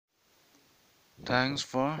Thanks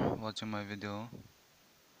for watching my video.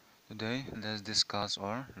 Today let's discuss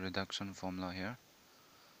our reduction formula here.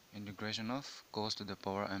 Integration of cos to the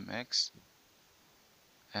power mx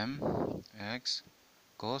mx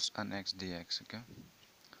cos and x dx. Okay.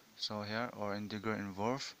 So here our integral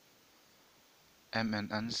involve m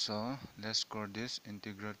and n. So let's call this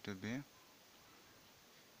integral to be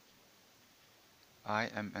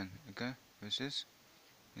imn. Okay, which is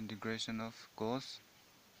integration of cos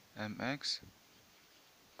mx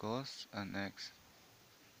cos and x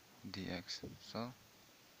dx. So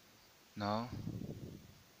now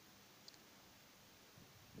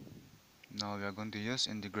we are going to use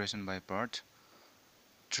integration by part,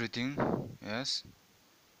 treating as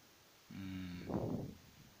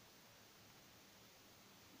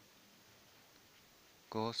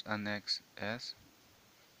cos and x as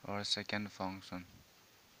our second function.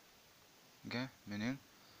 Okay, meaning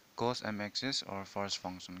cos mx is our first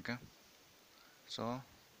function. Okay, so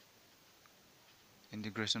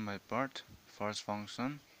integration by part, first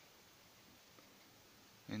function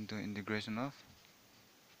into integration of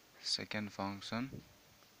second function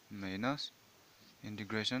minus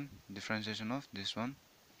integration differentiation of this one.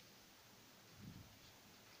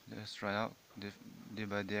 Let's try out d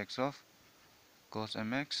by dx of cos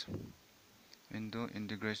mx into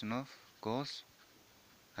integration of cos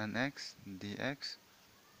and x dx.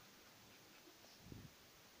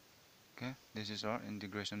 Okay, this is our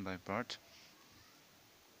integration by part.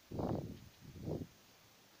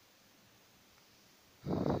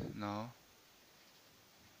 Now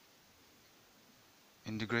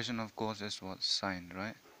integration of cos is what? Sine,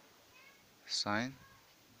 right? Sine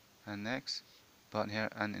and x, but here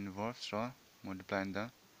n involved, so multiply in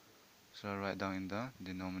the, so write down in the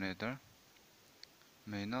denominator,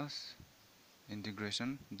 minus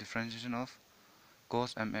integration differentiation of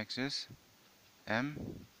cos mx is m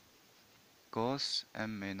cos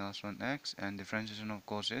m minus 1x, and differentiation of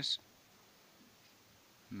cos is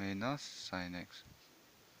minus sin x,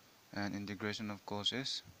 and integration of cos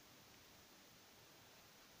is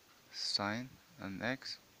sin n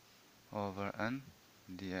x over n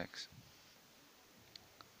dx.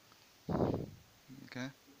 Okay,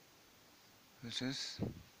 this is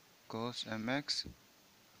cos mx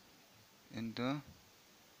into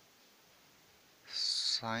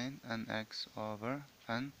sin nx over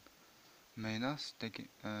n minus taking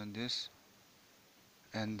this,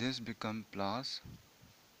 and this become plus,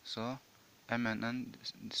 so m and n,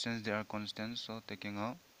 since they are constants, so taking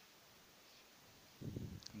out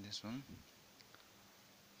this one,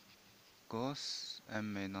 cos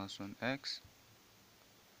m minus 1x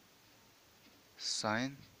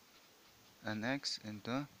sin nx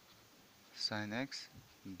into sin x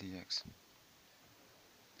dx.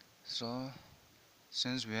 So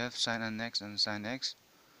since we have sin nx and sin x,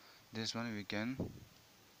 this one we can,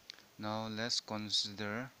 now let's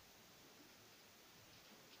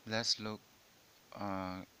look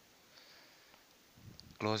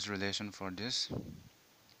close relation for this.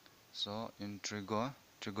 So in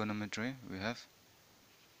trigonometry we have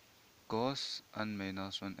cos n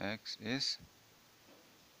minus 1x is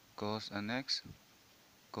cos nx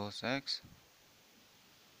cos x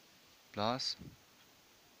plus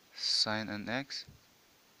sin nx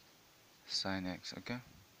sin x. Okay,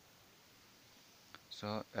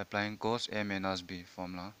 so applying cos a minus b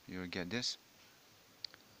formula, you will get this.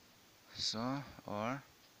 So our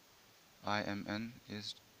imn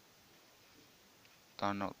is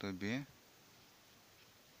turned out to be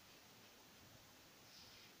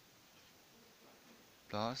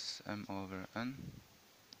plus m over n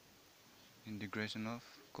integration of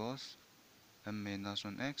cos m minus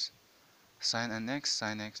 1x sin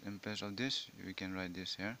nx in place of this we can write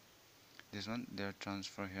this here, this one there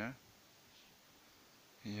transfer here,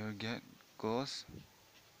 you get cos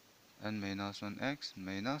n minus 1x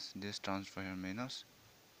minus this transfer here minus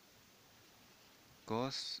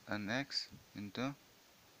cos nx into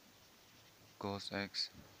cos x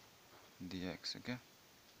dx. Okay,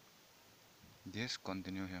 this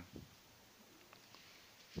continue here.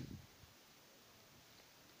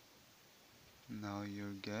 Now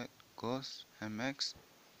you get cos mx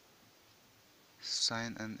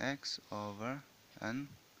sin nx over n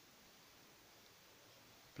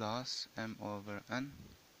plus m over n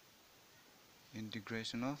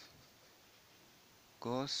integration of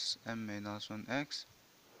cos m minus 1x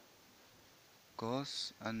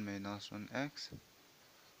cos n minus 1x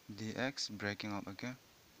dx, breaking up. Okay,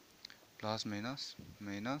 plus minus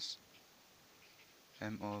minus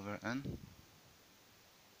m over n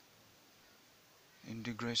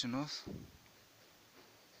integration of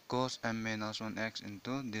cos m minus 1x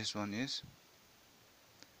into this one is,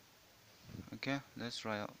 Okay, let's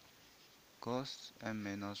try out cos m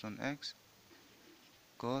minus 1x,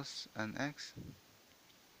 cos nx,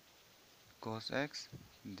 cos x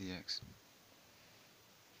dx.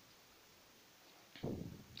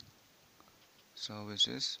 So which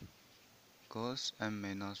is cos m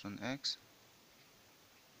minus 1x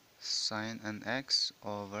sin nx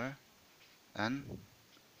over n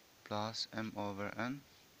plus m over n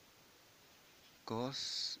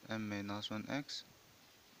cos m minus 1x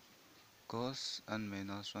cos n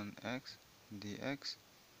minus 1x dx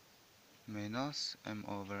minus m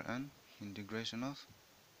over n integration of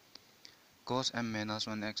cos m minus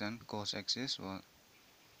 1x and cos x is what?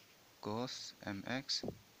 Cos mx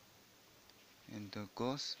into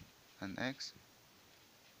cos nx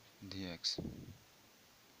dx.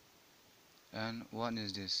 And what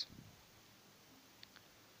is this?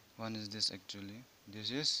 What is this actually? This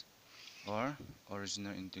is our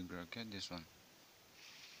original integral, okay, this one.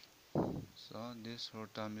 So this whole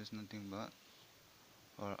term is nothing but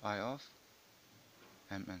our I of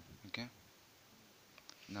mn, okay.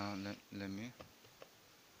 Now let me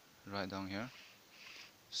write down here.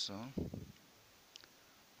 So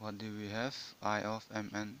what do we have? I of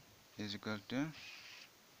mn is equal to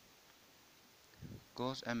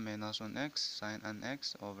cos m minus 1x sin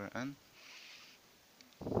nx over n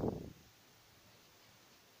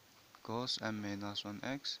cos m minus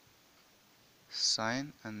 1x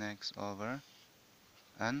sin nx over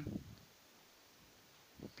n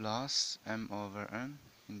plus m over n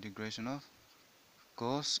integration of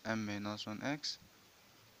cos m minus 1x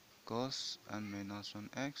cos m minus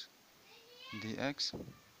 1x dx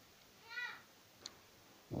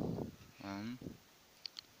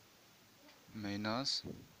minus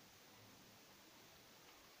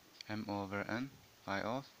m over n I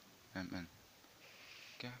of mn,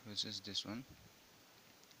 okay, which is this one.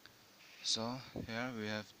 So here we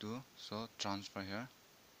have 2, so transfer here,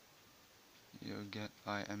 you get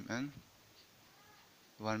imn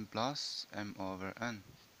 1 plus m over n,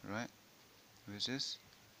 right, which is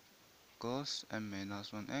cos m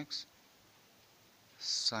minus 1x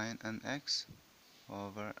sin nx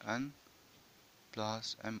over n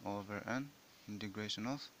plus m over n integration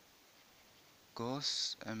of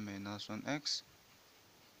cos m minus 1x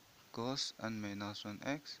cos n minus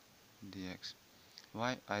 1x dx.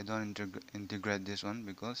 Why I don't integrate this one?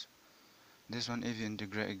 Because this one, if you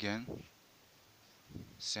integrate again,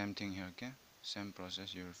 same thing here, okay, same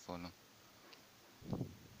process you will follow.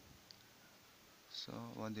 So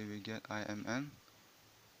what do we get? Imn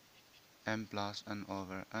m plus n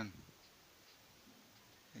over n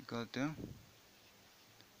equal to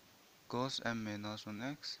cos m minus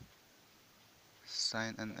 1x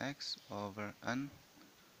sin nx over n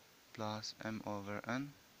plus m over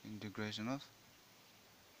n integration of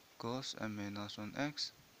cos n minus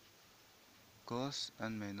 1x cos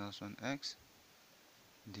n minus 1x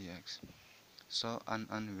dx. So n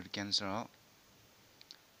will cancel out,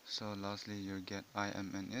 so lastly you get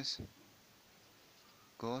imn is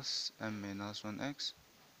cos m minus 1x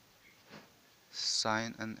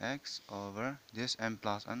sin nx over this m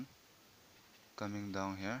plus n coming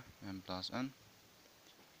down here, m plus n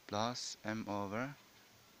plus m over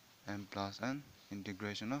m plus n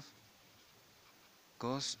integration of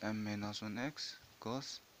cos m minus 1x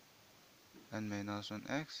cos n minus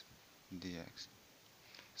 1x dx.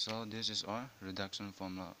 So this is our reduction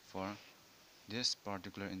formula for this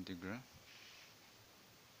particular integral.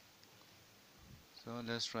 So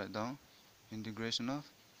let's write down integration of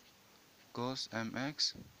cos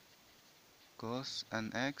mx cos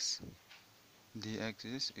nx dx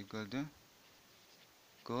is equal to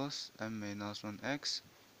cos m minus 1x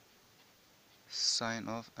sin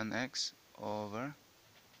of nx over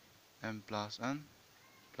m plus n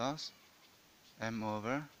plus m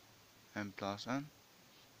over m plus n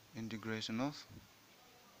integration of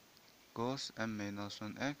cos m minus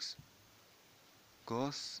 1x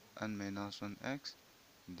cos n minus 1x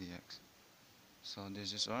dx. So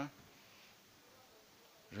this is our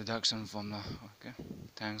reduction formula, okay.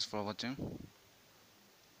 Thanks for watching.